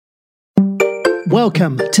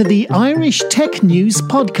Welcome to the Irish Tech News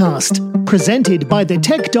Podcast, presented by the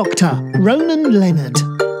Tech Doctor, Ronan Leonard.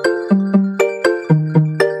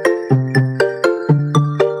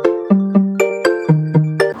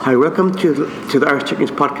 Hi, welcome to the Irish Tech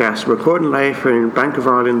News Podcast. We're recording live in Bank of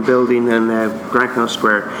Ireland building in Grand Canal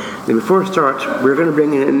Square. And before we start, we're going to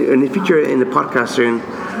bring in a feature in the podcast soon.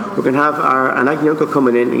 We're going to have an Agni uncle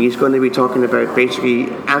coming in, and he's going to be talking about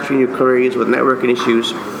basically answering your queries with networking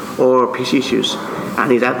issues or PC issues.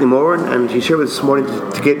 And he's Anthony Moran, and he's here with us this morning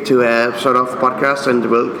to get to start off the podcast, and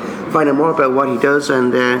we'll find out more about what he does,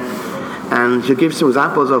 and he'll give some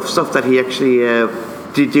examples of stuff that he actually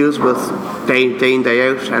deals with day in, day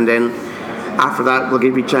out, and then after that we'll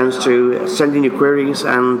give you a chance to send in your queries,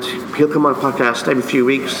 and he'll come on a podcast every few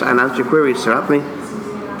weeks and answer your queries. So Anthony,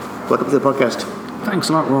 welcome to the podcast. Thanks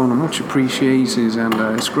a lot, Ronan. Much appreciated, and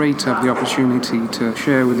it's great to have the opportunity to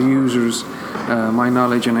share with the users my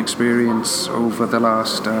knowledge and experience over the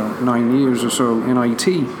last 9 years or so in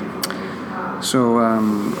IT. So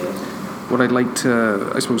what I'd like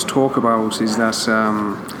to, I suppose, talk about is that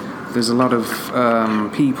there's a lot of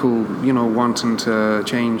people, wanting to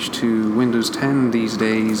change to Windows 10 these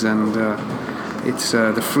days, and it's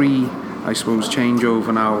the free, I suppose,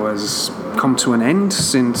 changeover now has come to an end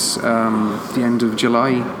since the end of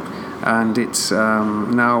July, and it's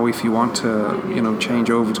now if you want to change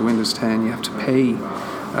over to Windows 10, you have to pay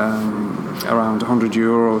around €100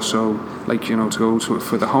 or so, to go to it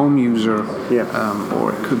for the home user.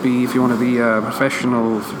 Or it could be, if you want to be a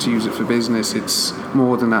professional to use it for business, it's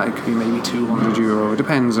more than that. It could be maybe €200. It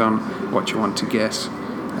depends on what you want to get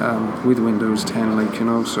with Windows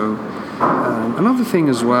 10, so another thing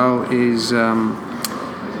as well is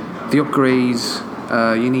the upgrades.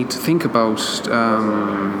 You need to think about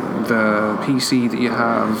the PC that you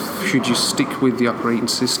have. Should you stick with the operating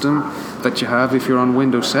system that you have? If you're on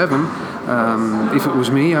Windows 7, if it was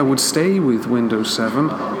me, I would stay with Windows 7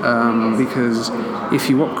 because if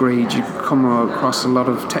you upgrade, you come across a lot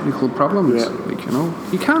of technical problems.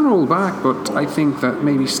 You can roll back, but I think that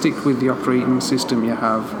maybe stick with the operating system you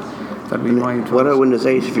have. That'd be my advice. What about Windows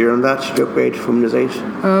 8? If you're on that, should you upgrade from Windows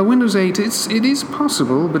 8? Windows 8, it is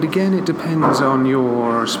possible, but again, it depends on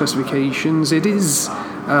your specifications. It is,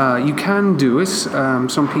 you can do it.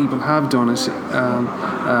 Some people have done it.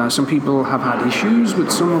 Some people have had issues,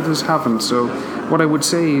 but some others haven't. So what I would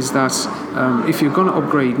say is that if you're going to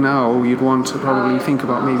upgrade now, you'd want to probably think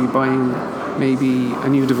about maybe buying a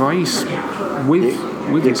new device with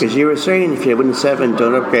because you were saying if you have Windows 7,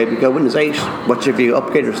 don't upgrade. You got Windows 8. What should you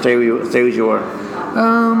upgrade or stay as you are?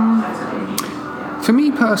 For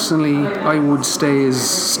me personally, I would stay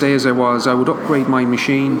as I was. I would upgrade my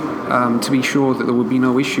machine to be sure that there would be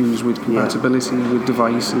no issues with compatibility with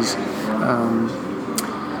devices.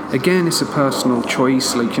 Again, it's a personal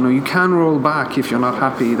choice. You can roll back if you're not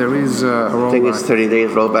happy. There is a rollback. I think it's 30 days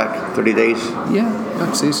rollback. 30 days. Yeah,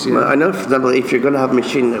 that's it. Yeah. Well, I know, for example, if you're going to have a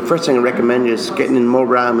machine, the first thing I recommend is getting in more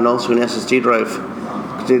RAM and also an SSD drive.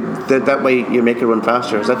 That way you make it run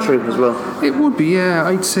faster. Is that true as well? It would be, yeah.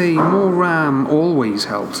 I'd say more RAM always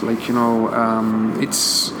helps.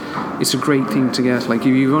 It's a great thing to get. If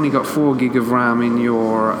you've only got 4 gig of RAM in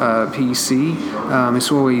your PC,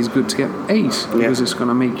 it's always good to get 8 because it's going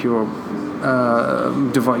to make your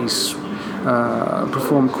device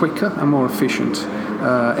perform quicker and more efficient.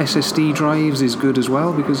 SSD drives is good as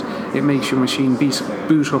well because it makes your machine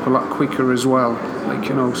boot up a lot quicker as well.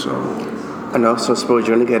 So. And also, I suppose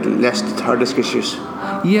you're going to get less hard disk issues.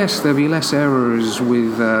 Yes, there'll be less errors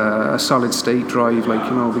with a solid state drive,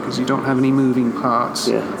 because you don't have any moving parts.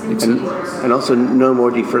 Yeah, and also no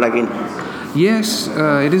more defragging. Yes,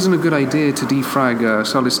 it isn't a good idea to defrag a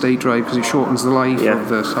solid state drive because it shortens the life of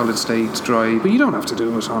the solid state drive. But you don't have to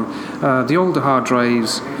do it on the older hard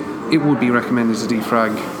drives. It would be recommended to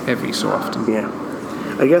defrag every so often. Yeah.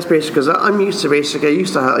 I guess basically because I'm used to I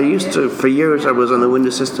used to for years I was on the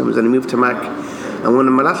Windows systems and I moved to Mac, and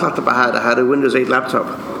when my last laptop I had a Windows 8 laptop,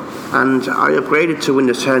 and I upgraded to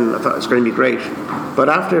Windows 10. I thought it was going to be great, but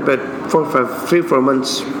after about 3-4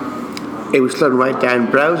 months it was slowing right down.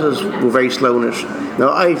 Browsers were very slow in it.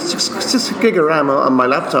 Now I had 6 gig of RAM on my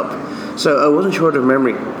laptop, so I wasn't short of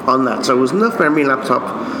memory on that, so it was enough memory in the laptop.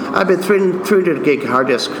 I had about 300 gig hard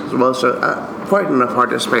disk as well, so quite enough hard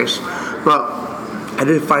disk space, but I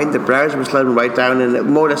did find the browser was slowing right down, and it was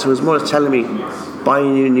more or less telling me buy a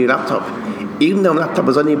new laptop. Even though my laptop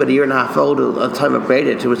was only about a year and a half old at the time I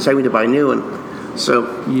upgraded, it would tell me to buy a new one. So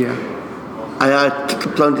I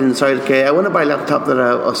plugged inside. Okay, I want to buy a laptop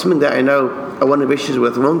or something that I know I won't have issues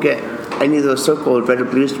with. I won't get any of those so-called red or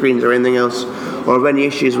blue screens or anything else, or any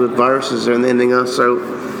issues with viruses or anything else. So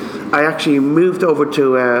I actually moved over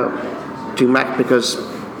to to Mac because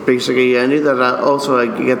basically I knew that also I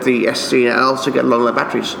get the SSD and I also get long life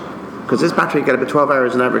batteries. Because this battery get about 12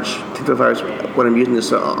 hours on average, 12 hours when I'm using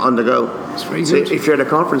this on the go. That's very so good. If you're at a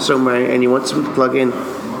conference somewhere and you want something to plug in,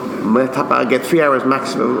 I'll get 3 hours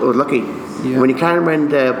max if I was lucky. Yeah. When you carry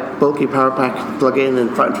around a bulky power pack to plug in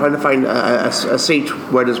and trying to find a seat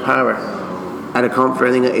where there's power at a conference or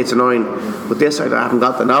anything, it's annoying. With this, I haven't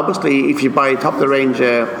got that. And obviously, if you buy top of the range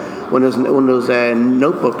one of those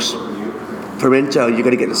notebooks from Intel, you're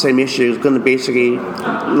going to get the same issue. It's going to basically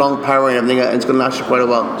long power and everything, and it's going to last you quite a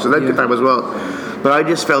while. So they did that as well. But I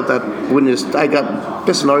just felt that Windows, I got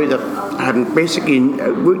this annoyed that I hadn't basically,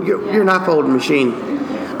 you're an half-old machine,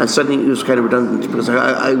 and suddenly it was kind of redundant because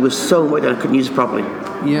I was so annoyed that I couldn't use it properly.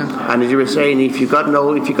 Yeah. And as you were saying, if you got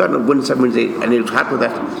a Windows 7, Windows 8, and it was happy with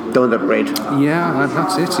that, don't upgrade. Yeah,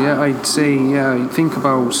 that's it. Yeah, I'd say think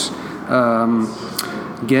about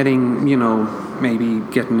getting, maybe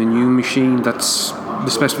getting a new machine that's the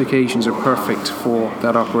specifications are perfect for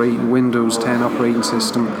that operating Windows 10 operating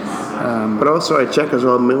system. But also I check as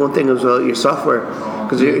well, one thing as well, your software.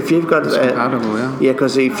 Because if you've got compatible,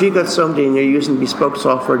 because if you've got somebody and you're using bespoke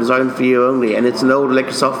software designed for you only, and it's an old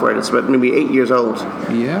legacy software that's about maybe 8 years old,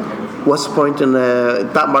 what's the point in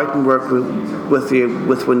that mightn't work with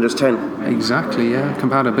Windows 10? Exactly, yeah.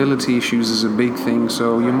 Compatibility issues is a big thing.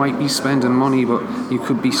 So you might be spending money, but you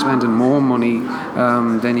could be spending more money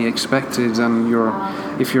than you expected. And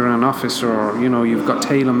if you're in an office or you've got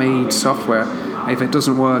tailor-made software, if it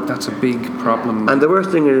doesn't work, that's a big problem. And the worst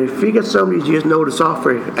thing is, if you get somebody who's using older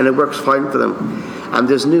software and it works fine for them, and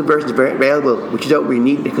there's new versions available which you don't really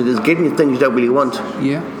need because it's giving you things you don't really want.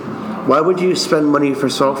 Yeah. Why would you spend money for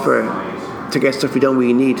software to get stuff you don't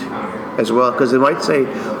really need as well? Because they might say,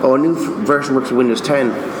 a new version works with Windows 10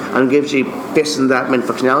 and gives you this and that meant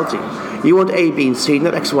functionality. You want A, B, and C,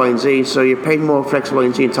 not X, Y, and Z, so you're paying more for X, Y,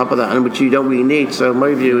 and Z on top of that, and which you don't really need. So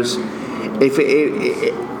my view is,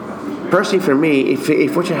 personally for me,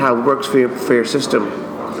 if what you have works for your system,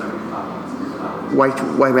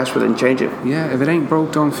 why mess with it and change it? Yeah, if it ain't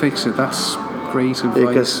broke, don't fix it. That's great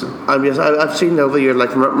advice. Because I've seen over the years,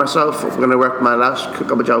 like myself, when I worked my last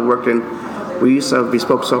couple of jobs I worked in, we used to have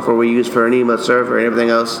bespoke software we used for an email server and everything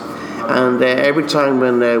else. And every time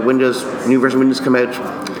when new version of Windows come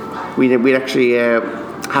out, we'd actually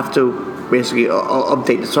have to basically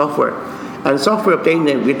update the software. And the software updating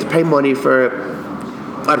it, we had to pay money for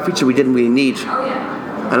a feature we didn't really need.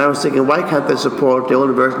 And I was thinking, why can't they support the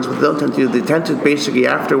older versions? What they don't tend to do, they tend to basically,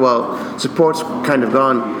 after a while, support's kind of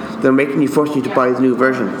gone. They're forcing you to buy the new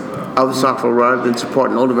version of the software rather than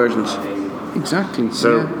supporting older versions. Exactly.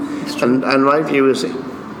 So, and my view is,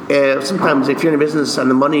 sometimes if you're in a business and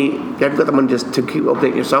you haven't got the money just to keep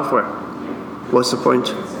updating your software, what's the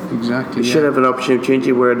point? Exactly. You should have an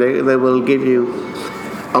opportunity where they will give you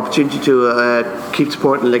opportunity to keep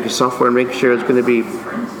supporting legacy software and make sure it's going to be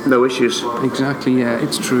no issues. Exactly, yeah,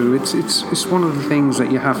 it's true. It's one of the things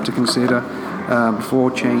that you have to consider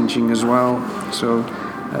before changing as well. So,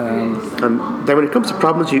 and then when it comes to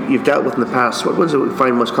problems you've dealt with in the past, what ones do you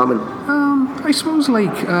find most common? I suppose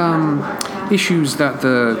issues that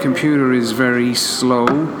the computer is very slow.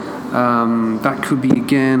 That could be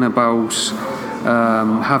again about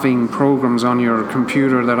having programs on your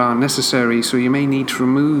computer that aren't necessary, so you may need to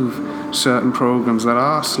remove certain programs that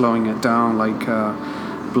are slowing it down, like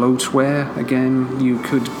bloatware. Again, you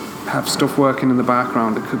could have stuff working in the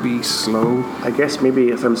background that could be slow. I guess maybe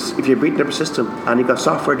if you're beating up a system and you've got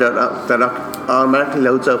software that automatically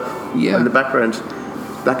loads up in the background,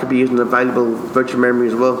 that could be using a valuable virtual memory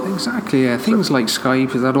as well. Exactly, yeah. Things like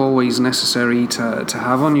Skype, is that always necessary to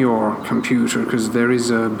have on your computer? Because there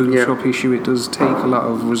is a boot up issue. It does take a lot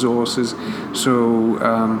of resources. So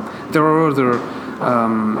there are other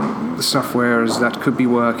softwares that could be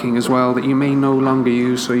working as well that you may no longer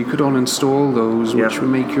use. So you could uninstall those, which would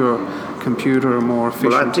make your computer more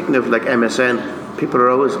efficient. Well, I'm thinking of like MSN. People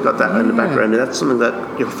are always got that in the background, and that's something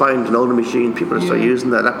that you'll find an older machine. People are still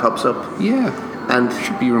using that. That pops up. Yeah. And it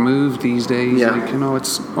should be removed these days.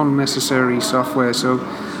 It's unnecessary software, so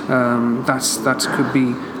that could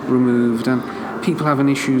be removed. And people having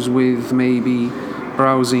issues with maybe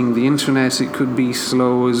browsing the internet, it could be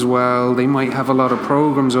slow as well. They might have a lot of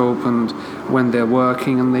programs opened when they're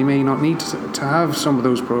working, and they may not need to have some of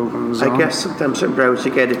those programs I guess sometimes certain browsers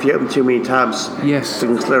you get, if you open too many tabs, you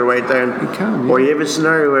can slow it right down. You can, Or you have a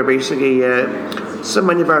scenario where basically some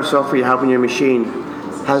antivirus software you have on your machine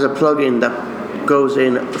has a plugin that goes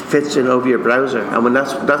in, fits in over your browser, and when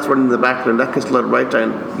that's running in the background, that can slow it right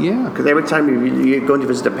down. Yeah. Because every time you're going to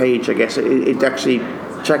visit a page, I guess it actually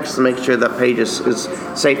checks to make sure that page is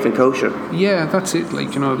safe and kosher. Yeah, that's it.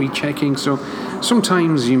 Like, be checking. So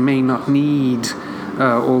sometimes you may not need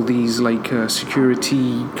all these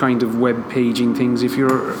security kind of web paging things. If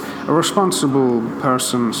you're a responsible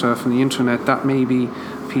person surfing the internet, that may be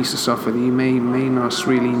a piece of software that you may not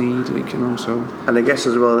really need. So. And I guess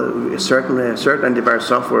as well, certain antivirus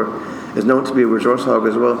software is known to be a resource hog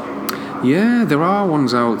as well. Yeah, there are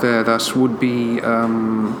ones out there that would be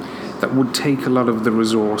that would take a lot of the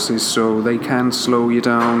resources, so they can slow you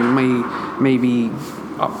down. You maybe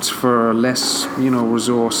opt for less,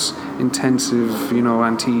 resource intensive,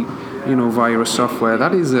 virus software.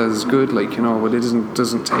 That is as good, but it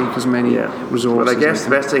doesn't take as many resources. But I guess the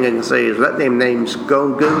best thing I can say is let name names. Go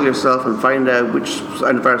and Google yourself and find out which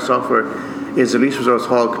antivirus software is the least resource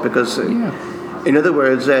hog, because in other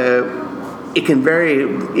words, it can vary.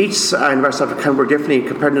 Each antivirus software can work differently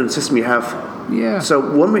compared to the system you have. Yeah. So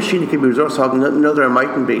one machine can be resource hog, another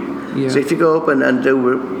mightn't be. Yeah. So if you go up and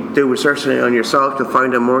do research on yourself, you'll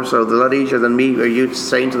find out more. So it's a lot easier than me or you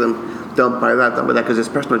saying to them, don't buy that, because it's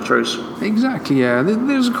personal choice. Exactly, yeah.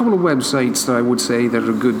 There's a couple of websites that I would say that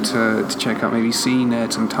are good to check out. Maybe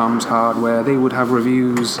CNET and Tom's Hardware. They would have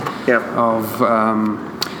reviews of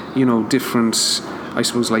different, I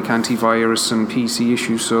suppose, like antivirus and PC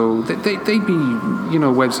issues. So they'd be,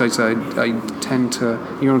 websites I tend to,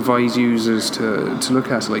 advise users to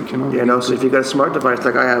look at, So if you've got a smart device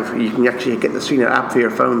like I have, you can actually get the CNET app for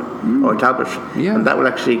your phone or tablet. Yeah. And that will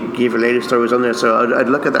actually give you latest stories on there. So I'd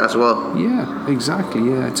look at that as well. Yeah, exactly.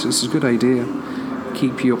 Yeah, it's a good idea.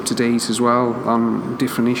 Keep you up to date as well on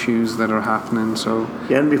different issues that are happening. So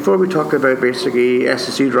and before we talk about basically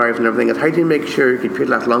SSD drives and everything, how do you make sure your computer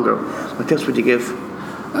lasts longer? What tips would you give?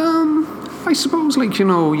 I suppose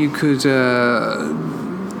you could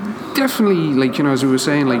definitely as we were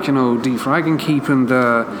saying defragging, keeping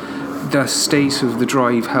the state of the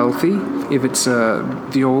drive healthy. If it's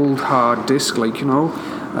the old hard disk,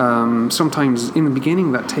 sometimes in the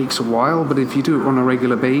beginning that takes a while, but if you do it on a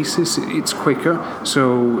regular basis, it's quicker,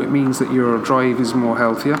 so it means that your drive is more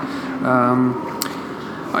healthier.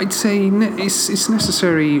 I'd say it's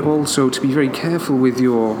necessary also to be very careful with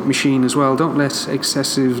your machine as well. Don't let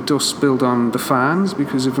excessive dust build on the fans,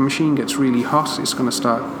 because if a machine gets really hot, it's going to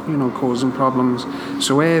start causing problems.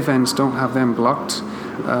 So air vents, don't have them blocked.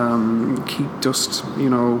 Keep dust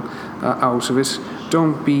out of it.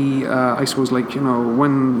 Don't be I suppose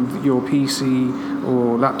when your PC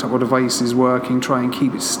or laptop or device is working, try and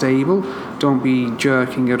keep it stable. Don't be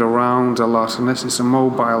jerking it around a lot unless it's a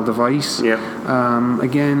mobile device.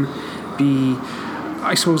 Again, be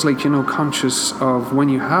I suppose conscious of when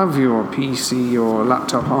you have your PC or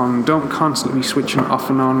laptop on. Don't constantly be switching off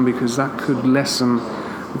and on, because that could lessen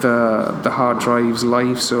the hard drive's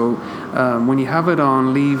life. So when you have it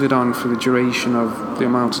on, leave it on for the duration of the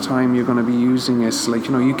amount of time you're going to be using it.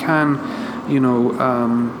 You can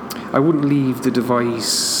I wouldn't leave the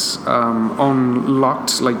device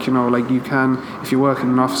unlocked. You can, if you work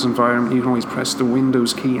in an office environment, you can always press the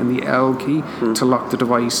Windows key and the L key to lock the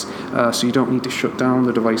device, so you don't need to shut down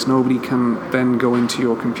the device. Nobody can then go into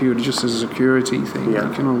your computer, just as a security thing.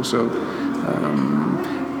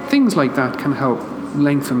 Things like that can help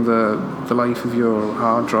lengthen the life of your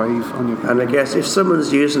hard drive on your computer. And I guess if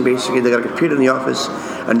someone's using, basically they've got a computer in the office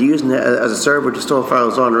and using it as a server to store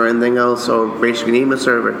files on or anything else, or basically an email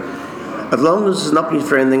server, as long as it's not used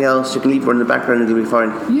for anything else, you can leave it in the background and it'll be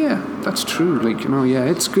fine. Yeah, that's true.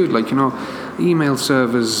 It's good. Email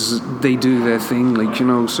servers, they do their thing,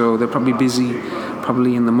 so they're probably busy.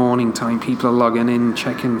 Probably in the morning time, people are logging in,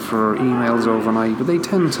 checking for emails overnight, but they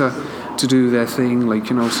tend to do their thing,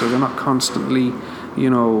 so they're not constantly,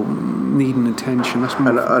 needing attention. That's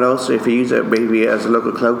more and also, if you use it maybe as a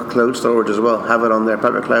local cloud storage as well, have it on there,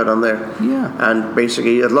 private cloud on there. Yeah. And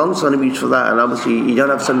basically, as long as it's only used for that, and obviously you don't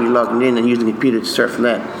have somebody logging in and using the computer to surf from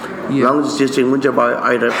that. As long as it's just doing one job,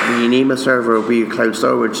 either be an email server or be a cloud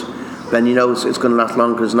storage, then it's going to last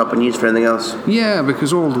longer because it's not been used for anything else. Yeah,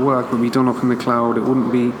 because all the work would be done up in the cloud. It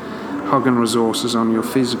wouldn't be hogging resources on your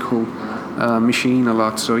physical machine a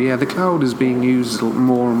lot. So the cloud is being used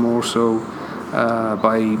more and more so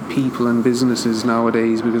by people and businesses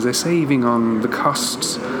nowadays, because they're saving on the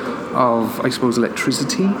costs of, I suppose,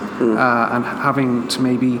 electricity and having to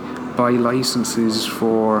maybe buy licenses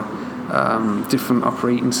for different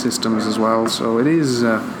operating systems as well. So it is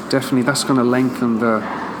definitely, that's going to lengthen the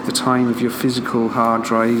time of your physical hard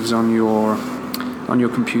drives on your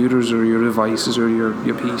computers or your devices or your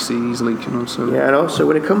PCs, so. Yeah, and also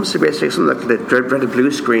when it comes to basically something like the dreaded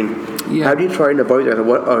blue screen, how do you try and avoid that,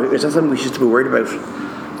 or is that something we should be worried about?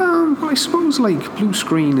 Well, I suppose blue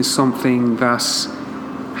screen is something that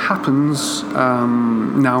happens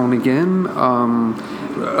now and again.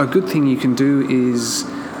 A good thing you can do is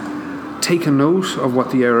take a note of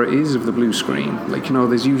what the error is of the blue screen. Like,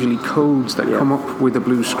 there's usually codes that come up with a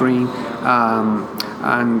blue screen,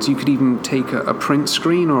 and you could even take a print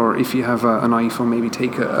screen, or if you have an iPhone, maybe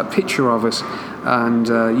take a picture of it, and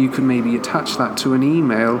you could maybe attach that to an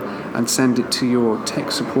email and send it to your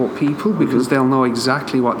tech support people, because they'll know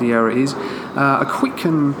exactly what the error is. A quick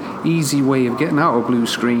and easy way of getting out of blue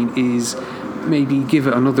screen is maybe give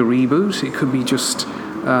it another reboot. It could be just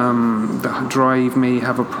the drive may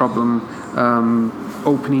have a problem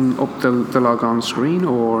opening up the log-on screen,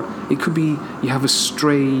 or it could be you have a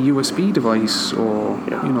stray USB device or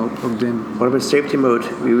plugged in. What about safety mode?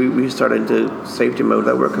 We started the safety mode.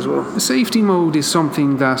 That work as well? The safety mode is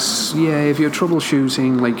something that's, if you're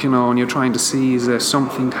troubleshooting, and you're trying to see, is there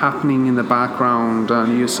something happening in the background,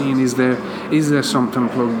 and you're seeing, is there something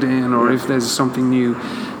plugged in, or if there's something new.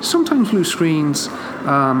 Sometimes blue screens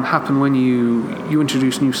happen when you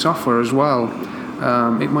introduce new software as well.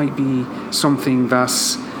 It might be something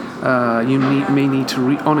that's you may need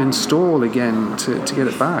to uninstall again to get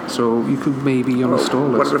it back. So you could maybe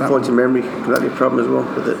uninstall it. What about faulty memory? Could that be a problem as well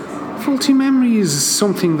with it? Faulty memory is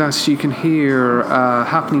something that you can hear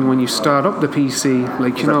happening when you start up the PC.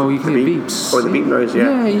 Like, you can hear beeps. Or the beep noise,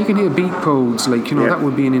 Yeah, you can hear beep codes. Like, that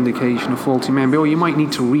would be an indication of faulty memory. Or you might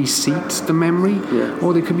need to reseat the memory. Yeah.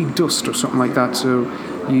 Or there could be dust or something like that. So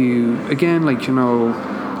you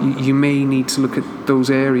may need to look at those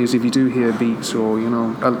areas if you do hear beeps, or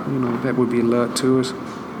that would be alert to it.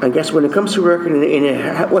 I guess when it comes to working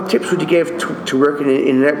what tips would you give to working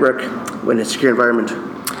in a network in a secure environment?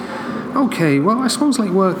 Okay, well, I suppose like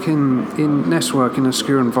working in network in a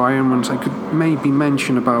secure environment, I could maybe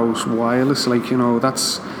mention about wireless.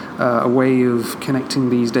 That's a way of connecting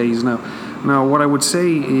these days now. Now, what I would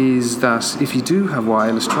say is that if you do have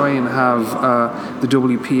wireless, try and have the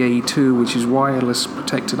WPA2, which is Wireless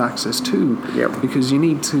Protected Access 2, because you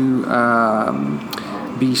need to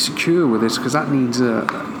be secure with this, because that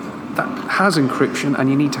has encryption, and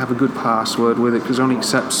you need to have a good password with it, because it only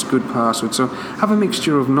accepts good passwords. So have a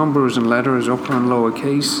mixture of numbers and letters, upper and lower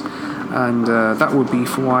case, and that would be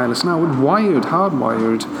for wireless. Now, with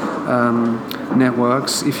hardwired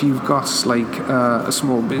networks, if you've got a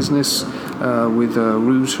small business with a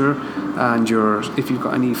router, and if you've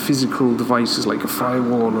got any physical devices like a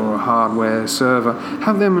firewall or a hardware server,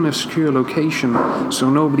 have them in a secure location so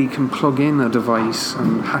nobody can plug in a device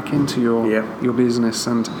and hack into your business,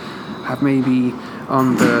 and have maybe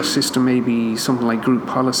on the system maybe something like group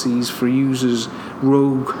policies for users,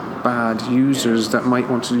 rogue bad users that might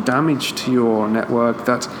want to do damage to your network,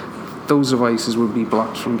 that those devices would be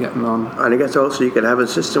blocked from getting on. And I guess also you can have a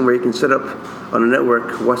system where you can set up on a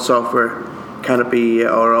network what software can it be,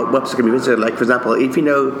 or websites can be visited. Like, for example, if you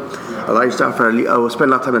know a lot of software, or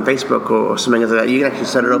spend a lot of time on Facebook or something like that, you can actually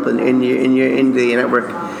set it up in the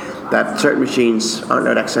network that certain machines aren't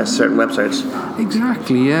allowed to access certain websites.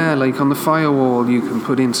 Exactly, yeah. Like on the firewall, you can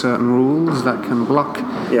put in certain rules that can block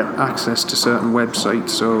access to certain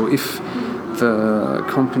websites. So if the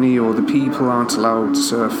company or the people aren't allowed to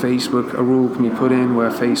surf Facebook, a rule can be put in where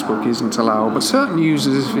Facebook isn't allowed. But certain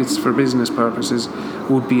users, if it's for business purposes,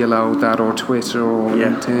 would be allowed that, or Twitter or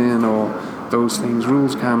LinkedIn or those things.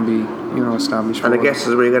 Rules can be, established. And I guess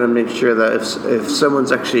is where you got to make sure that if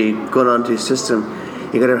someone's actually gone onto the system,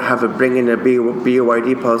 you got to have bring in a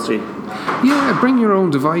BYD policy. Yeah, bring your own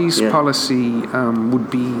device policy would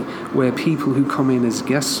be where people who come in as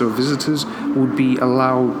guests or visitors would be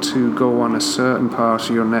allowed to go on a certain part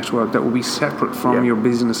of your network that will be separate from your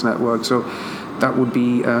business network. So that would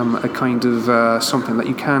be a kind of something that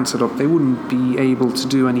you can set up. They wouldn't be able to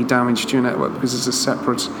do any damage to your network because it's a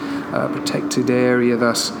separate protected area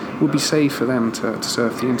that would be safe for them to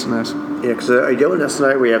surf the internet. Yeah, because I know in that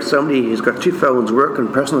scenario where you have somebody who's got two phones, working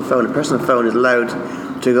personal phone, and personal phone is allowed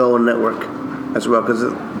to go on network as well, because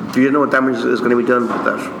do you know what damage is going to be done with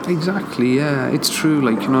that? Exactly, yeah, it's true.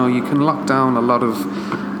 You can lock down a lot of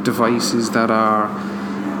devices that are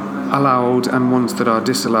allowed and ones that are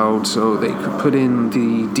disallowed, so they could put in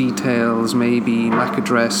the details, maybe MAC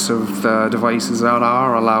address of the devices that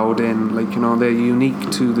are allowed in, they're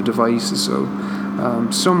unique to the devices, so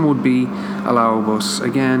some would be allowed, but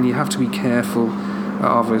again, you have to be careful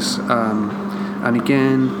of it, and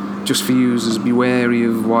again, just for users, be wary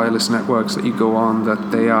of wireless networks that you go on,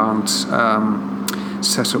 that they aren't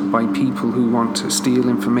set up by people who want to steal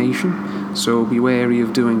information, so be wary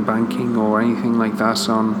of doing banking or anything like that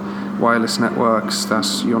on wireless networks that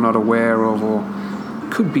you're not aware of or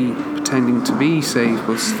could be pretending to be safe,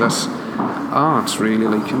 but that aren't really,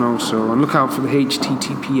 so, and look out for the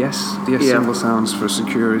HTTPS. The S symbol stands for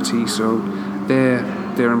security, so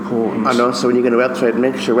they're important. And also when you get a website,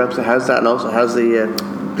 make sure your website has that, and also has the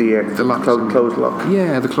close lock.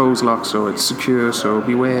 Yeah, the close lock, so it's secure, so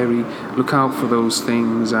be wary, look out for those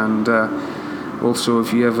things. And also,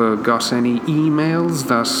 if you ever got any emails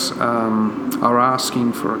that are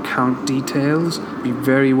asking for account details, be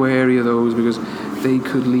very wary of those, because they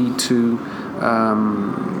could lead to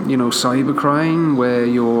cybercrime, where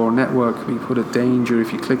your network could be put at danger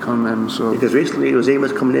if you click on them. So because recently it was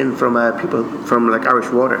emails coming in from people from like Irish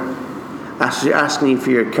Water, asking you for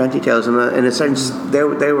your account details, and in a sense they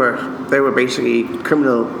were basically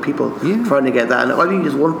criminal people trying to get that, and all you need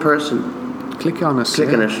is one person click on it,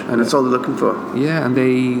 and that's all they're looking for. Yeah, and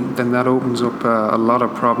then that opens up a lot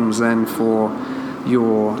of problems then for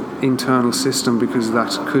your internal system, because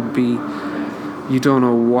that could be, you don't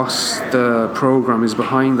know what the program is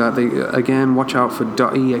behind that. They, again, watch out for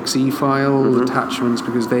 .exe file attachments,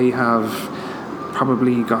 because they have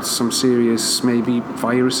probably got some serious maybe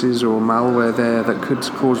viruses or malware there that could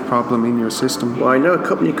cause problem in your system. Well, I know a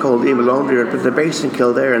company called Email Laundry, but they're based in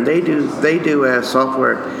Kildare, and they do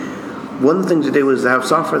software. One of the things they do is they have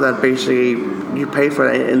software that basically you pay for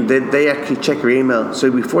it, and they actually check your email.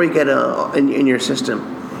 So before you get it in your system,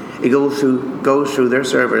 it goes through their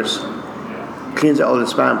servers, cleans out all the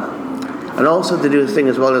spam. And also they do a thing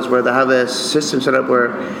as well, as where they have a system set up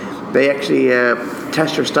where they actually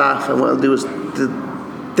test your staff, and what they'll do is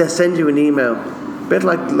they'll send you an email, a bit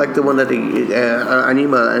like the one that an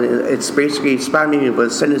email, and it's basically spam email,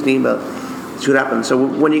 but send us an email. See what happens. So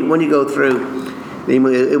when you go through the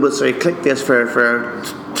email, it will say click this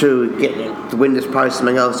to get to win this prize,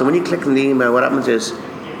 something else. So when you click on the email, what happens is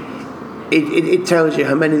it tells you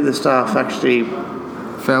how many of the staff actually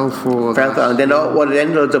fell for that. And then it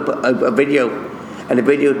ends up a video, and the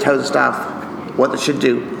video tells the staff what they should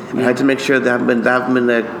do and how to make sure they haven't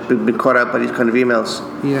been caught out by these kind of emails.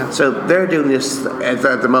 Yeah. So they're doing this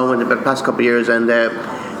at the moment, about the past couple of years, and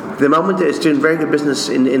the moment it's doing very good business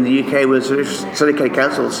in the UK with syndicated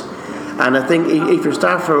councils. And I think if your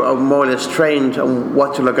staff are more or less trained on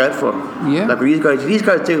what to look out for, like these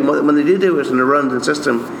guys do, when they do it in a run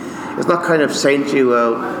system, it's not kind of saying to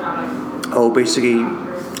you, basically,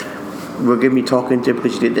 we'll give me talking to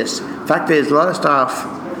because you did this. Fact is, a lot of staff,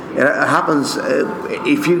 it happens,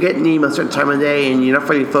 if you get an email at a certain time of day and you're not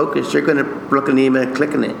really focused, you're going to look at an email,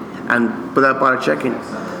 clicking it, and without bother checking.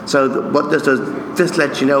 So what this does, this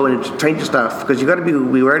lets you know and train your staff, because you've got to be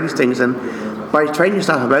aware of these things, and by training your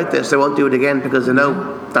staff about this, they won't do it again, because they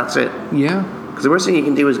know that's it. Yeah. Because the worst thing you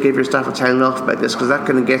can do is give your staff a telling off about this, because that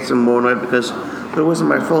kind of gets them more annoyed, because it wasn't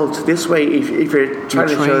my fault. This way, if you're trying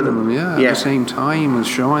to show them, at the same time as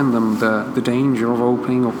showing them the danger of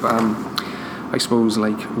opening up, I suppose,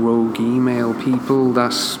 like rogue email people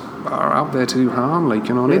that are out there to do harm,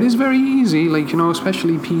 and it is very easy,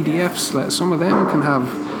 especially PDFs. Some of them can have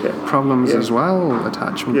problems as well,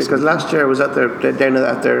 attachments. Yeah, because last year I was down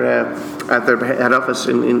at their head office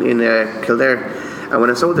in Kildare, and when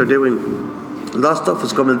I saw what they're doing, a lot of stuff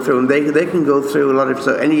was coming through, and they can go through a lot of.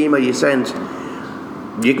 So any email you send,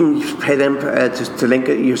 you can pay them to link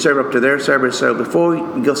your server up to their server. So before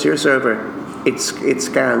it goes to your server, it's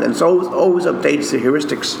scanned, and it's always updates the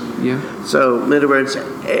heuristics. Yeah. So in other words,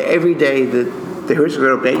 every day the heuristics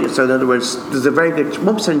are updated. So in other words, there's a very good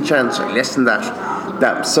 1% chance, or less than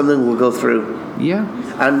that something will go through. Yeah.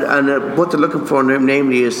 And what they're looking for,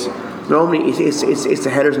 namely, is normally it's the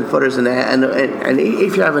headers and footers, and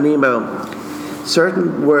if you have an email,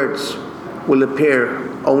 certain words will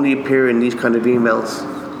only appear in these kind of emails.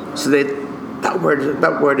 So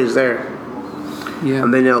that word is there. Yeah.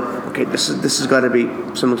 And they know, okay, this has got to be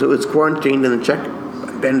something. So it's quarantined and checked.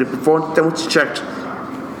 Then once you checked,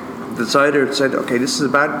 the decider said, okay, this is a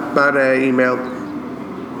bad email.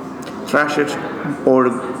 Trash it, or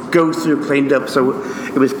go through cleaned up. So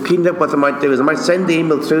it was cleaned up. What they might do is they might send the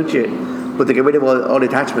email through to you, but they get rid of all the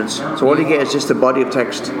attachments. So all you get is just the body of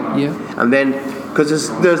text. Yeah. And then, because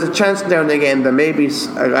there's a chance now and again that maybe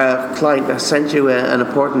a client that sent you an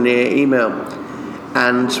important email,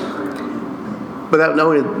 and without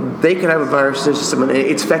knowing it, they could have a virus system, and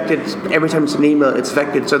it's affected every time it's an email. It's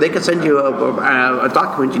affected, so they could send you a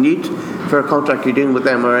document you need for a contract you're doing with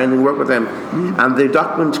them or anything work with them, and the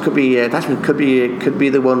document attachment could be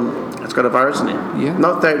the one that's got a virus in it. Yeah.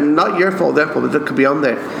 Not your fault, their fault, but it could be on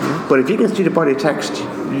there. Yeah. But if you can see the body of text,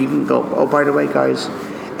 you can go, oh, by the way, guys,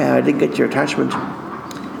 I didn't get your attachment.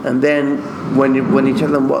 And then when you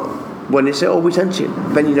tell them when they say, oh, we sent you,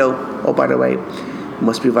 then you know, oh, by the way,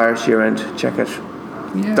 must be a virus here, and check it.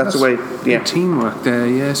 Yeah, that's the way. Yeah, teamwork there.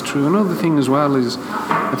 Yeah, it's true. Another thing as well is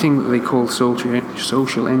a thing that they call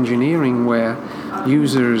social engineering, where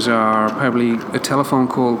users are probably a telephone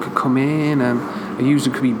call could come in and a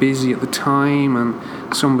user could be busy at the time and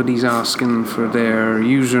somebody's asking for their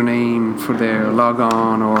username for their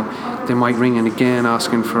logon, or they might ring in again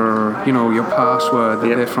asking for your password.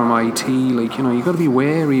 That they're from IT. Like you've got to be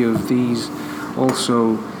wary of these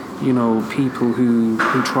also. People who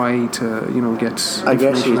try to, get. I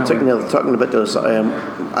guess you're talking about those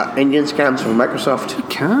Indian scams from Microsoft. You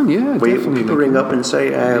can, yeah, where definitely. People ring up and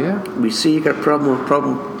say, "We see you got a problem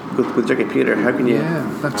with your computer. How can you?"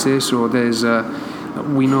 Yeah, that's it. So there's,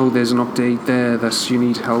 we know there's an update there that you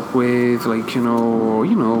need help with, like or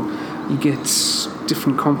you get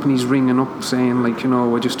different companies ringing up saying like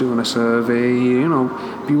we're just doing a survey.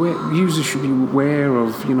 Users should be aware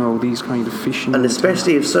of these kind of phishing, and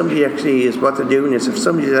especially if somebody actually is what they're doing is if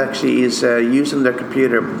somebody actually is using their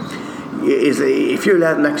computer if you're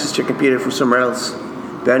allowed access to your computer from somewhere else,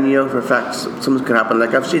 then for a fact something can happen.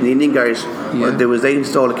 Like I've seen the Indian guys, they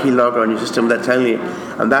install a keylogger on your system that tell you,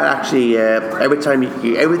 and that actually every time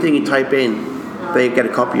everything you type in, they get a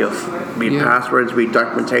copy of, be it passwords, be it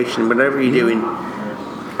documentation, whatever you're doing.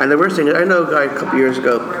 And the worst thing, I know a guy a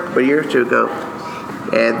year or two ago,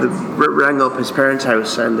 rang up his parents'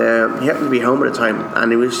 house, and he happened to be home at the time,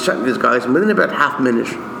 and he was chatting to his guys, and within about half a minute,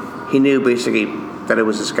 he knew basically that it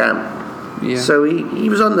was a scam. Yeah. So he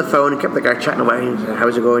was on the phone and kept the guy chatting away,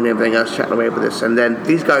 how's it going and everything else, chatting away with this. And then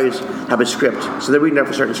these guys have a script, so they're reading out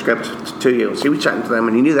a certain script to you. So he was chatting to them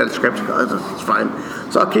and he knew that script. He goes, oh, it's fine.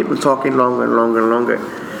 So I'll keep him talking longer and longer and longer.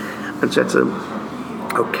 And said to him,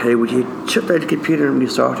 okay, would you shut down the computer and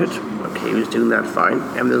restart it? Okay, he was doing that fine.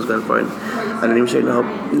 Everything was going fine. And then he was saying,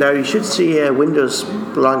 now you should see a Windows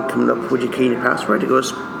log coming up. Would you key in your password? He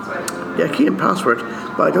goes, yeah, key in password,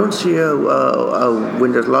 but I don't see a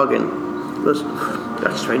Windows login. He goes,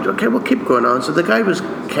 that's strange. Okay, we'll keep going on. So the guy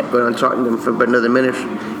kept going on talking to him for about another minute.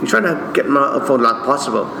 He was trying to get him out of the phone long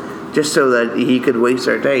possible, just so that he could waste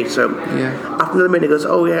their day. So after another minute, he goes,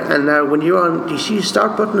 oh yeah, and now when you're on, do you see a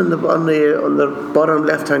start button on the bottom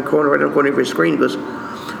left-hand corner, right on corner of your screen? He goes,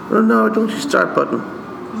 well, no, I don't see a start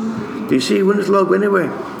button. Do you see Windows logo anywhere?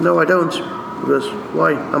 No, I don't. He goes,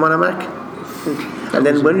 why? I'm on a Mac. And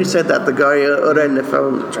then when he said that, the guy other end of the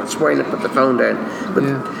phone started swearing to put the phone down. But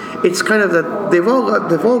it's kind of that they've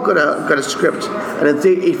all got a script, and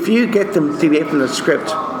if you get them to deviate from the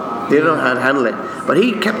script, they don't know how to handle it. But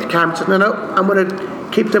he kept calm and said, no, I'm going to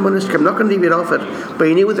keep them on the script. I'm not going to deviate off it. But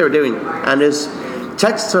he knew what they were doing. And his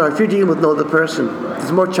texts are, if you're dealing with another person,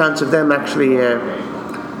 there's more chance of them actually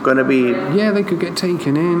going to be... Yeah, they could get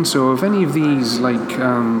taken in. So if any of these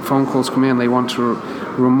phone calls come in, they want to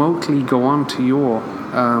remotely go onto your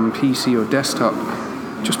PC or desktop,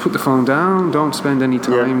 just put the phone down. Don't spend any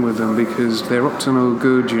time with them, because they're up to no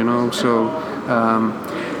good, So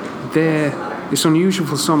it's unusual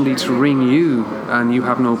for somebody to ring you and you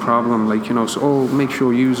have no problem, So make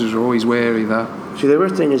sure users are always wary of that. See, the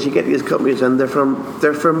worst thing is you get these companies and they're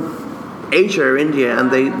from Asia or India, and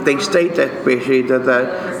they state that basically that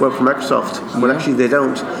they work for Microsoft, but actually they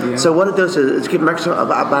don't. Yeah. So what it does is give Microsoft a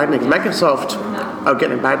bad name. Microsoft are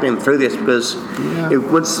getting a bad name through this, because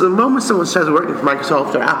the moment someone says working for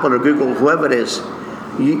Microsoft or Apple or Google, whoever it is,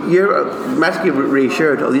 you're automatically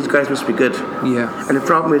reassured, oh, these guys must be good. Yeah. And the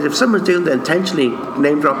problem is, if someone's doing that intentionally,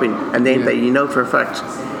 name dropping a name that you know for a fact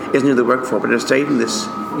isn't who they work for, but they're stating this,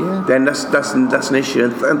 then that's an issue.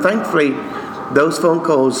 And thankfully, those phone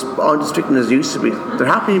calls aren't as frequent as they used to be. They're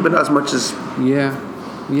happening, but not as much as...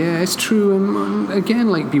 Yeah, it's true. And again,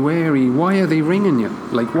 be wary. Why are they ringing you?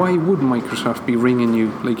 Why would Microsoft be ringing you?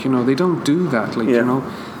 They don't do that.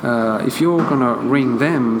 If you're going to ring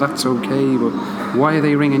them, that's okay. But why are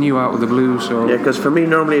they ringing you out of the blue? So yeah, because for me,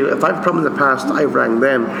 normally, if I have a problem in the past, I rang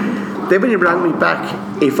them. They've only rang me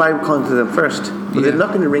back if I'm calling to them first. But they're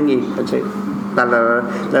not going to ring you and say, blah, blah,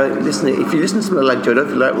 blah. Now, listen, if you listen to something like Joe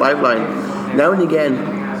Duffy Liveline, now and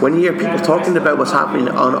again, when you hear people talking about what's happening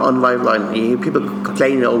on Liveline, you hear people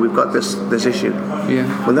complaining, oh, we've got this issue.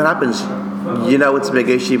 Yeah. When that happens, it's a big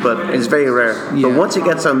issue, but it's very rare. Yeah. But once it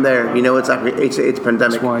gets on there, it's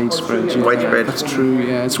pandemic. It's widespread. Yeah. Widespread. That's true.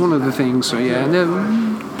 Yeah, it's one of the things. So and there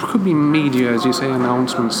could be media, as you say,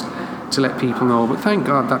 announcements to let people know. But thank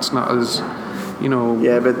God that's not as.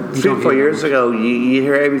 Yeah, but 3-4 years ago, you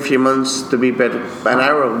hear every few months there'd be about an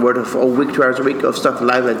hour worth of, a week, 2 hours a week of stuff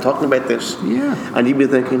live and talking about this. Yeah. And you'd be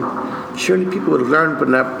thinking, surely people would have learned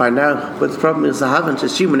by now. But the problem is they haven't.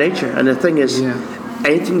 It's human nature. And the thing is,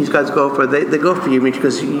 anything these guys go for, they go for human nature,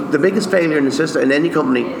 because the biggest failure in the system in any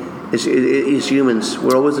company is humans.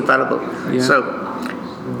 We're always infallible. Yeah. So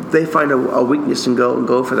they find a weakness and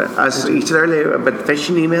go for that. As you said earlier about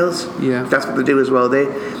phishing emails, that's what they do as well.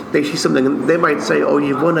 They see something and they might say, "Oh,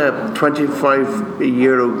 you've won a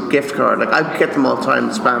 €25 gift card." Like I get them all the time,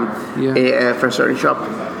 spam for a certain shop.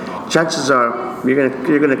 Chances are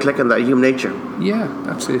you're gonna click on that. Human nature. Yeah,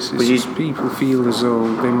 that's it. It's just people feel as though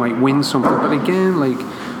they might win something, but again, like,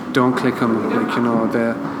 don't click on them. Like, you know,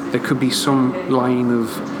 there could be some line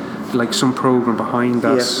of, like, some program behind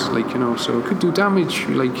that, like, you know, so it could do damage,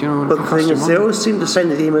 like, you know. But the thing is, they always seem to send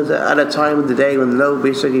the emails at a time of the day when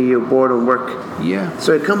basically you're bored on work. Yeah.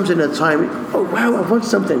 So it comes in a time. Oh wow, I won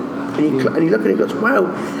something, and you and you look at it and goes, wow,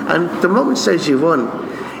 and the moment it says you won,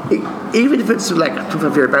 even if it's like a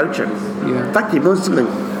 $25 voucher, in fact you won something.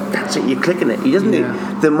 That's it. You're clicking it. He doesn't.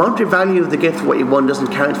 The monetary value of the gift, what you won, doesn't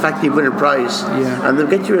count. In fact, you win a prize, and they'll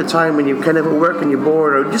get you at a time when you're kind of at work and you're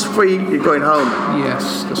bored, or just before you're going home.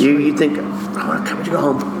 Yes, that's you think, oh, I can't wait to go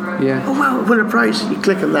home. Yeah. Oh wow, I won a prize. You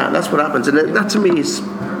click on that. And that's what happens, and that to me is.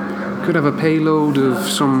 Could have a payload of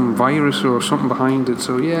some virus or something behind it.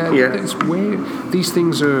 So it's where these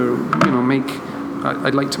things are. You know,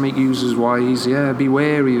 I'd like to make users wise. Yeah, be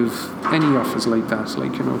wary of any offers like that.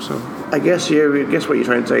 Like, you know, so. I guess what you're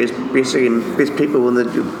trying to say is basically people when they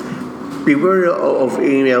do be wary of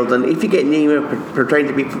emails, and if you get an email portraying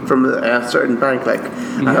to be from a certain bank, like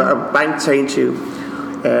a bank saying to you,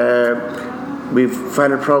 we've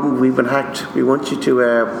found a problem, we've been hacked, we want you to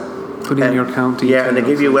put in your account details. And they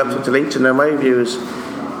give you a website to link to. Now my view is,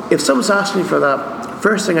 if someone's asking for that,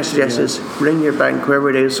 first thing I suggest is ring your bank, whoever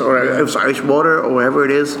it is, or if it's Irish Water or whoever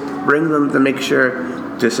it is, ring them to make sure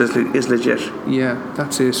this is legit. Yeah,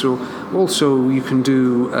 that's it. So also you can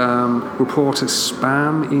do report as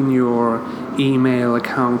spam in your email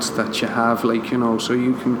account that you have, like, you know, so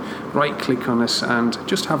you can right click on it and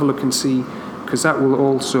just have a look and see, because that will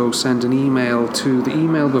also send an email to the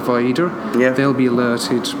email provider. Yeah. They'll be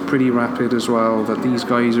alerted pretty rapid as well that these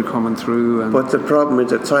guys are coming through. But the problem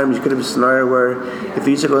is at times you could have a scenario where if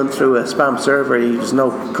you're going through a spam server, there's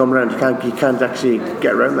no come around. You can't actually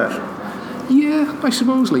get around that. Yeah, I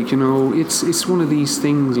suppose, like, you know, it's one of these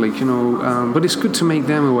things, like, you know, but it's good to make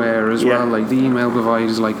them aware as well, like the email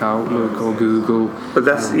providers like Outlook or Google. But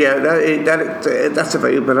that's that's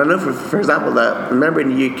available. But I know, for example, that I remember in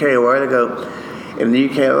the UK a while ago. In the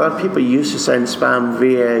UK, a lot of people used to send spam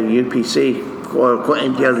via UPC or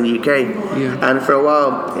NTL in the UK, and for a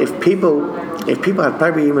while, if people had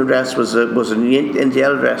primary email address was an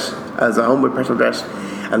NTL address as a home personal address,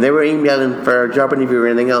 and they were emailing for a job interview or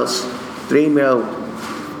anything else, their email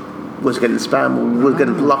was getting spam, was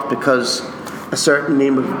getting blocked because a certain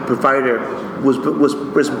email provider was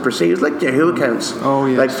perceived like Yahoo accounts. Oh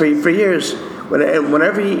yes. Like for years.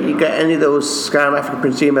 Whenever you get any of those scam African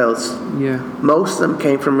Prince emails, most of them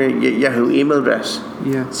came from your Yahoo email address.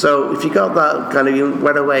 Yeah. So if you got that kind of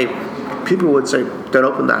right away, people would say, don't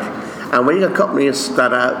open that. And when you got companies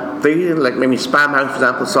that they use, like maybe Spam House, for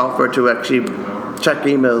example, software to actually check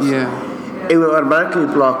emails, it will automatically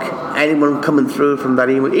block anyone coming through from that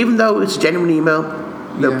email, even though it's a genuine email.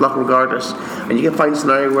 They'll block regardless, and you can find a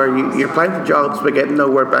scenario where you're applying for jobs but getting no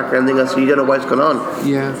word back or anything else, so you don't know what's going on.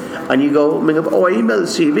 Yeah. And you go, oh, I emailed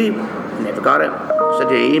the CV, never got it.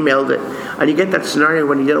 So you emailed it, and you get that scenario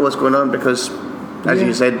when you don't know what's going on because, as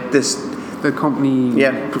you said, the company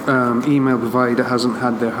email provider hasn't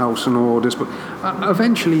had their house in orders, but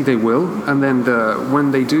eventually they will, and then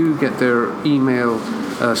when they do get their email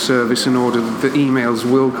service in order, the emails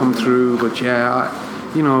will come through. But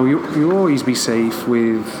you know, you always be safe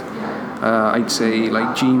with, I'd say,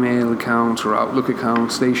 like Gmail accounts or Outlook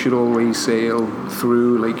accounts. They should always sail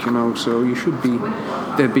through, like, you know, so you should be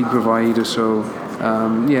their big provider. So,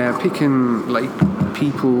 picking, like,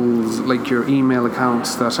 people's, like, your email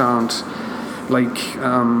accounts that aren't, like,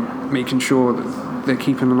 making sure that they're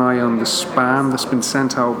keeping an eye on the spam that's been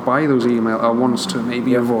sent out by those email are ones to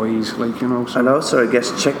maybe avoid, like, you know. So. And also, I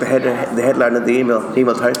guess, check the headline of the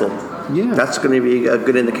email title. Yeah, that's going to be a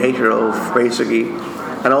good indicator of basically,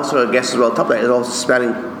 and also I guess as well, top of that is also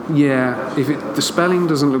spelling. Yeah, if the spelling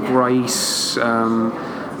doesn't look right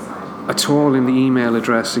at all in the email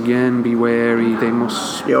address, again, be wary. They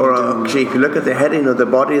must. Yeah, or actually, if you look at the heading or the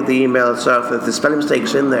body of the email itself, if the spelling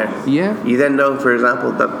mistake's in there, you then know, for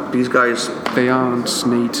example, that these guys aren't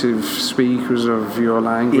native speakers of your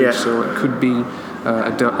language, so it could be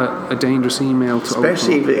a dangerous email to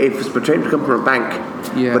especially open. If it's pretending to come from a bank,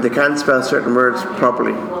 but they can't spell certain words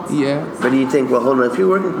properly. Yeah. But you think, well, hold on, if you're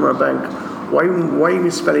working from a bank, why are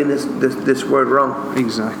you spelling this word wrong?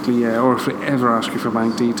 Exactly, yeah. Or if they ever ask you for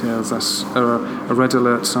bank details, that's a red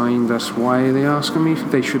alert sign. That's why are they asking me?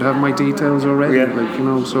 They should have my details already, like, you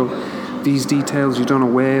know. So these details, you don't know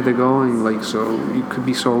where they're going. Like, so you could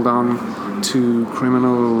be sold on to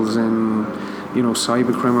criminals and, you know,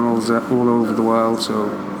 cyber criminals all over the world. So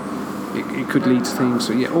it could lead to things.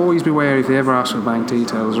 So yeah, always be wary if they ever ask for bank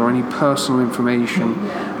details or any personal information.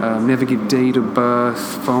 Never give date of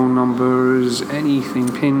birth, phone numbers,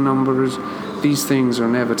 anything, PIN numbers. These things are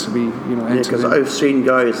never to be, you know, entered. Because I've seen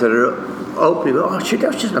guys that are openly, oh shit,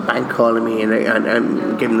 that was just a bank calling me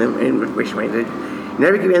and giving them information.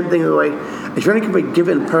 Never give anything away. If you're only give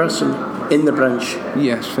in person in the branch.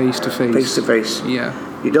 Yes, face to face. Face to face. Yeah.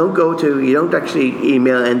 You don't actually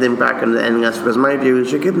email anything back and anything else, because my view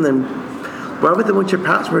is you're giving them whatever they want your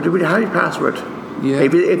password. They have your password. Yeah.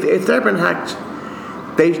 If they've been hacked,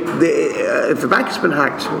 if the bank has been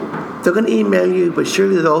hacked, they're going to email you, but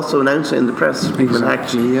surely they'll also announce it in the press. We've been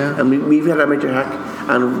hacked, yeah. And we've had a major hack,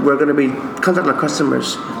 and we're going to be contacting our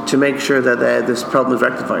customers to make sure that this problem is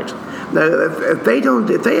rectified. Now, if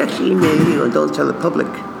they actually email you and don't tell the public,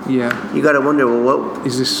 yeah, you got to wonder, well, what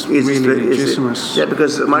is this really legitimate? Yeah,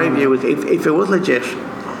 because my view is, if it was legit,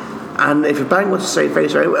 and if a bank wants to say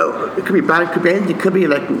face, right, well, it could be bad, it could be anything, it could be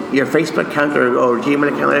like your Facebook account or Gmail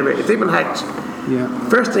account, whatever. If they've been hacked, yeah,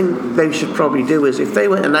 first thing they should probably do is, if they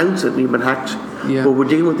went and announce it, we've been hacked, yeah, but we're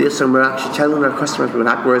dealing with this and we're actually telling our customers we've been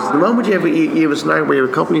hacked. Whereas the moment you have a scenario where your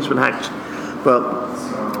company's been hacked, but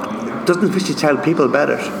doesn't officially tell people about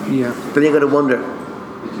it, yeah, then you got to wonder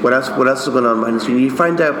what else is going on behind the scene. You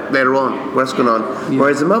find out later on what's going on. Yeah.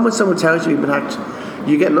 Whereas the moment someone tells you you've been hacked,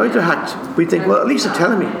 you get annoyed they're hacked. We think, well, at least they're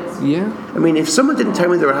telling me. Yeah. I mean, if someone didn't tell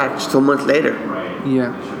me they were hacked till a month later,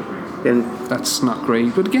 yeah, then that's not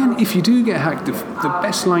great. But again, if you do get hacked, the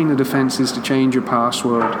best line of defense is to change your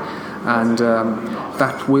password, and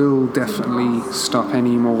that will definitely stop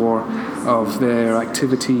any more of their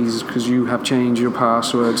activities because you have changed your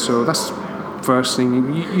password. So that's first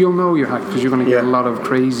thing. You'll know you're hacked because you're going to get a lot of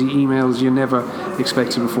crazy emails you never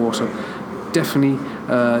expected before. So definitely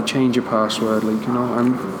change your password, like, you know,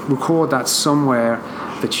 and record that somewhere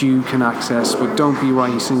that you can access, but don't be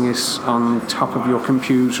writing it on top of your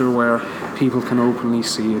computer where people can openly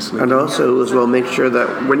see it. Like, and also as well, make sure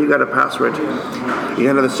that when you got a password, you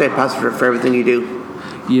don't have the same password for everything you do.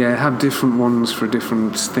 Yeah, have different ones for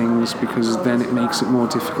different things, because then it makes it more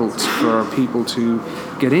difficult for people to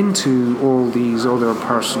get into all these other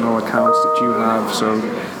personal accounts that you have. So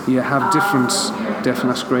yeah, have different,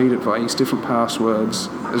 that's great advice, different passwords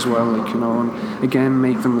as well, like, you know, and again,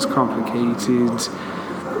 make them as complicated,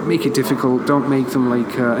 make it difficult, don't make them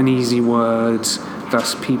like an easy word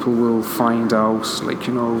that people will find out, like,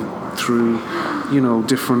 you know, through, you know,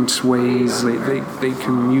 different ways. They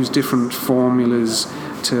can use different formulas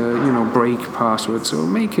to, you know, break passwords, so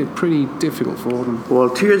make it pretty difficult for them. Well,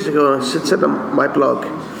 2 years ago, I set up my blog,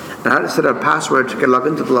 and I had to set up a password to get logged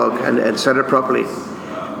into the blog and set it properly.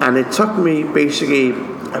 And it took me basically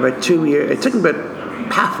about 2 years. It took me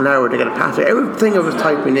about half an hour to get a password. Everything I was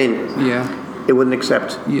typing in, it wouldn't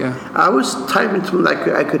accept. Yeah. I was typing something like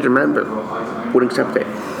I could remember, wouldn't accept it.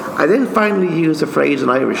 I then finally used a phrase in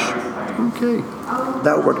Irish. Okay.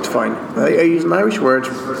 That worked fine. I used an Irish word,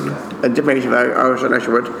 a different Irish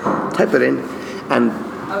word, typed it in, and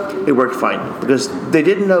it worked fine. Because they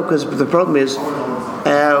didn't know, because the problem is,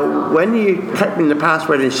 when you type in the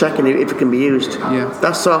password in a second, if it can be used,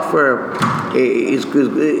 that software is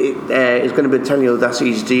going to be telling you that's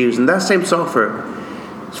easy to use. And that same software,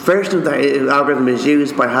 version of that algorithm is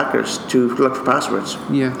used by hackers to look for passwords.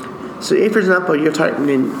 Yeah. So if, for example, you're typing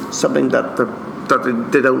in something that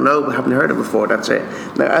they don't know, but haven't heard of before, that's it.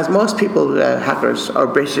 Now, as most people, hackers, are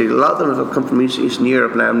basically, a lot of them have come from Eastern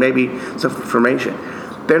Europe now, maybe some from Asia,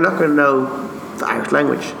 they're not going to know the Irish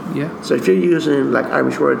language. Yeah. So if you're using like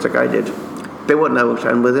Irish words like I did, they wouldn't know it.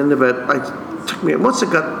 And within about, once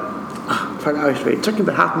I got Irish, it took me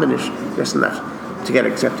about half a minute, less than that, to get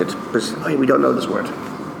accepted. Because we don't know this word.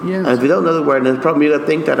 Yeah. And if we don't know the word, then the problem, you got to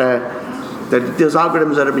think that those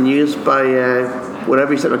algorithms that have been used by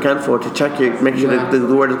whatever you set an account for to check you, make sure that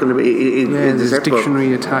the word is going to be there's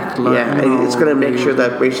dictionary attack. It's going to make sure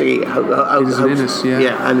that basically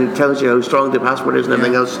and it tells you how strong the password is and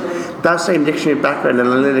everything else. That same dictionary background and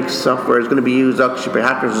analytics software is going to be used actually by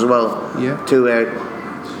hackers as well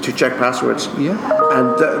to check passwords. Yeah.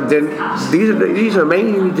 And then these are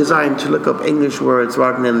mainly designed to look up English words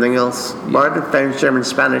rather than anything else, rather than French, German,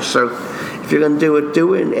 Spanish. So if you're going to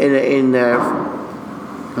do it in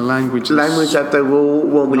the language that they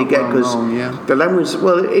won't really get, because the language,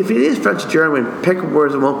 well, if it is French or German, pick up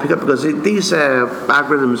words that won't pick up, because these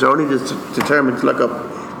algorithms are only determined to look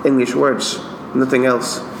up English words, nothing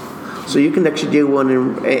else. So you can actually do one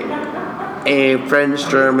in French,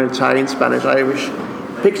 German, Italian, Spanish, Irish,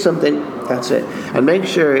 pick something, That's it. And make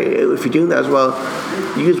sure, if you're doing that as well,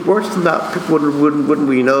 you use words that people wouldn't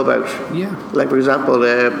really know about. Yeah. Like, for example,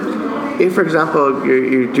 if, for example,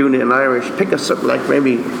 you're doing it in Irish, pick something like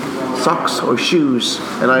maybe socks or shoes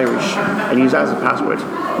in Irish and use that as a password.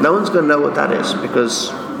 No one's going to know what that is because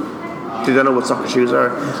they don't know what soccer shoes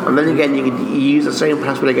are. And then again, you can use the same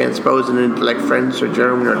password again, supposing in like French or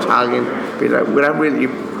German or Italian, without really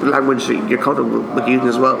language you're comfortable with using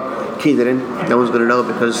as well. Key that in. No one's going to know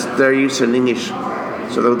because they're used to it in English,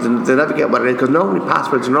 so they'll never get what it is. Because normally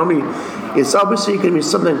passwords, it's obviously going to be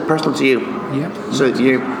something personal to you. Yeah. So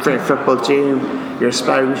your favorite football team, your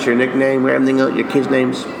spouse, your nickname, everything else, your kids'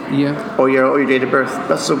 names. Yeah. Or your date of birth.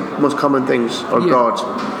 That's the most common things. Or God.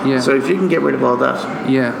 Yeah. So if you can get rid of all that.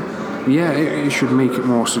 Yeah. Yeah, it should make it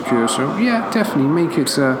more secure. So yeah, definitely make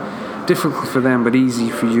it difficult for them but easy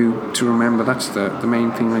for you to remember. That's the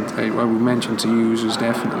main thing I would mention to users,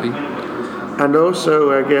 definitely. And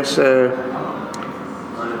also, I guess,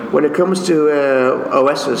 when it comes to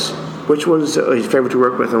OSs, which ones are your favourite to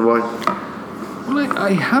work with and why? Well,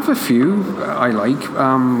 I have a few I like.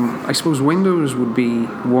 I suppose Windows would be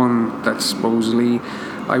one that supposedly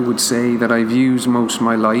I would say that I've used most of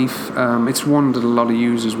my life. It's one that a lot of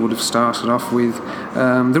users would have started off with.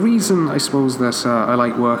 The reason I suppose that I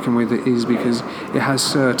like working with it is because it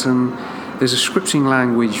has there's a scripting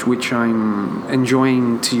language which I'm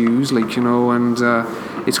enjoying to use, and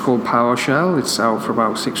it's called PowerShell. It's out for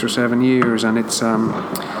about 6 or 7 years, and it's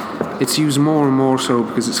used more and more so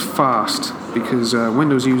because it's fast, because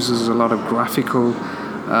Windows uses a lot of graphical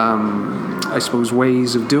I suppose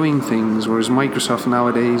ways of doing things, whereas Microsoft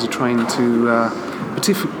nowadays are trying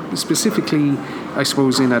to specifically, I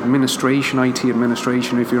suppose, in administration, IT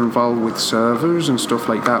administration, if you're involved with servers and stuff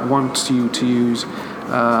like that, wants you to use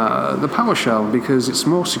the PowerShell because it's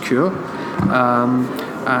more secure.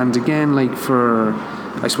 And again, like for,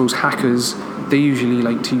 I suppose, hackers, they usually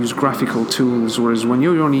like to use graphical tools, whereas when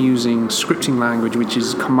you're only using scripting language, which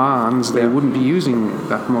is commands, they wouldn't be using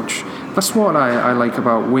that much. That's what I like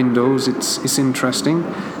about Windows. It's interesting.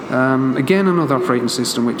 Again, another operating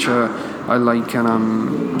system which I like and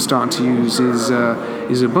I'm starting to use is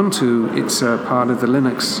Ubuntu. It's part of the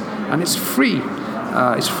Linux, and it's free.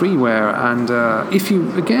 It's freeware, and if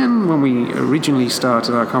you, again, when we originally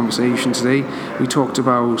started our conversation today, we talked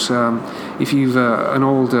about if you've an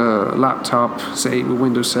older laptop, say with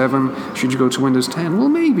Windows 7, should you go to Windows 10? Well,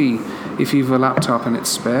 maybe if you've a laptop and it's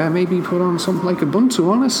spare, maybe put on something like Ubuntu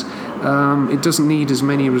on it. It doesn't need as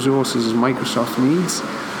many resources as Microsoft needs.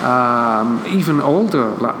 Even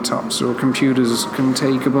older laptops or computers can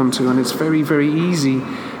take Ubuntu, and it's very, very easy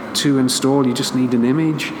to install. You just need an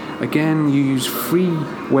image. Again, you use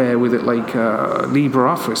freeware with it, like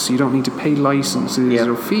LibreOffice. You don't need to pay licenses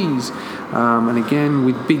or fees. And again,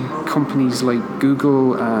 with big companies like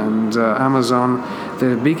Google and Amazon,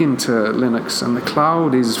 they're big into Linux, and the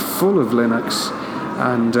cloud is full of Linux.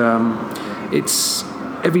 And it's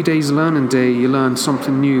every day's a learning day. You learn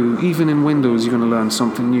something new. Even in Windows, you're going to learn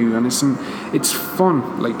something new, and it's fun.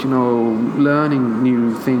 Learning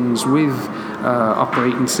new things with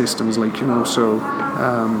operating systems, So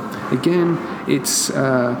again, it's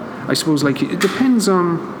I suppose it depends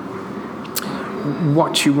on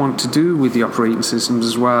what you want to do with the operating systems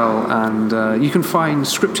as well, and you can find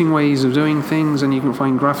scripting ways of doing things, and you can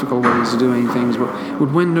find graphical ways of doing things, but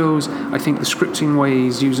with Windows, I think the scripting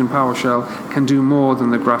ways using PowerShell can do more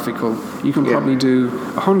than the graphical. You can probably do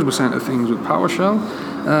 100% of things with PowerShell,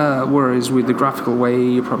 whereas with the graphical way,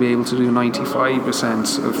 you're probably able to do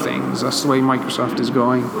 95% of things. That's the way Microsoft is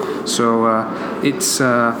going. So it's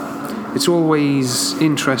always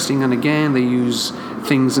interesting, and again, they use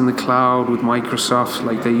things in the cloud with Microsoft,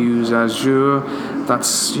 like they use Azure.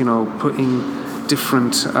 That's putting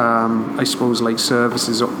different I suppose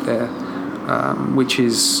services up there, which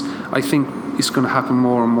is, I think, is going to happen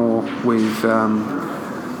more and more with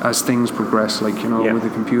as things progress, with the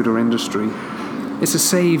computer industry. It's a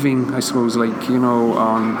saving, I suppose,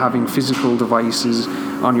 on having physical devices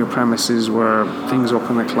on your premises, where things up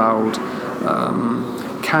in the cloud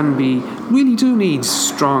really do need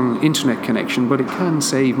strong internet connection, but it can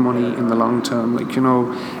save money in the long term.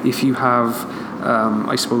 If you have,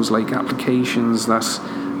 I suppose, applications that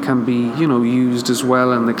can be, used as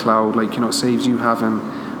well in the cloud, it saves you having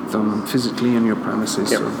them physically in your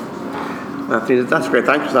premises. Yep. That's great.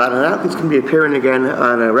 Thanks for that. And Anthony's going to be appearing again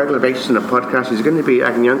on a regular basis in the podcast. He's going to be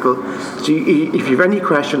acting uncle. So if you have any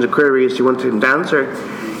questions or queries you want him to answer,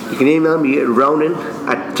 you can email me at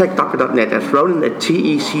ronan@techdoctor.net. That's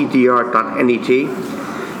ronan@tecdr.net.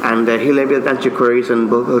 And he'll be able to answer your queries, and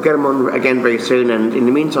we'll get him on again very soon. And in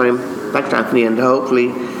the meantime, thanks to Anthony, and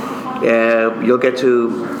hopefully you'll get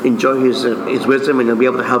to enjoy his wisdom, and he'll be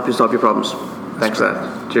able to help you solve your problems. Thanks for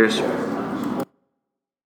that. Cheers.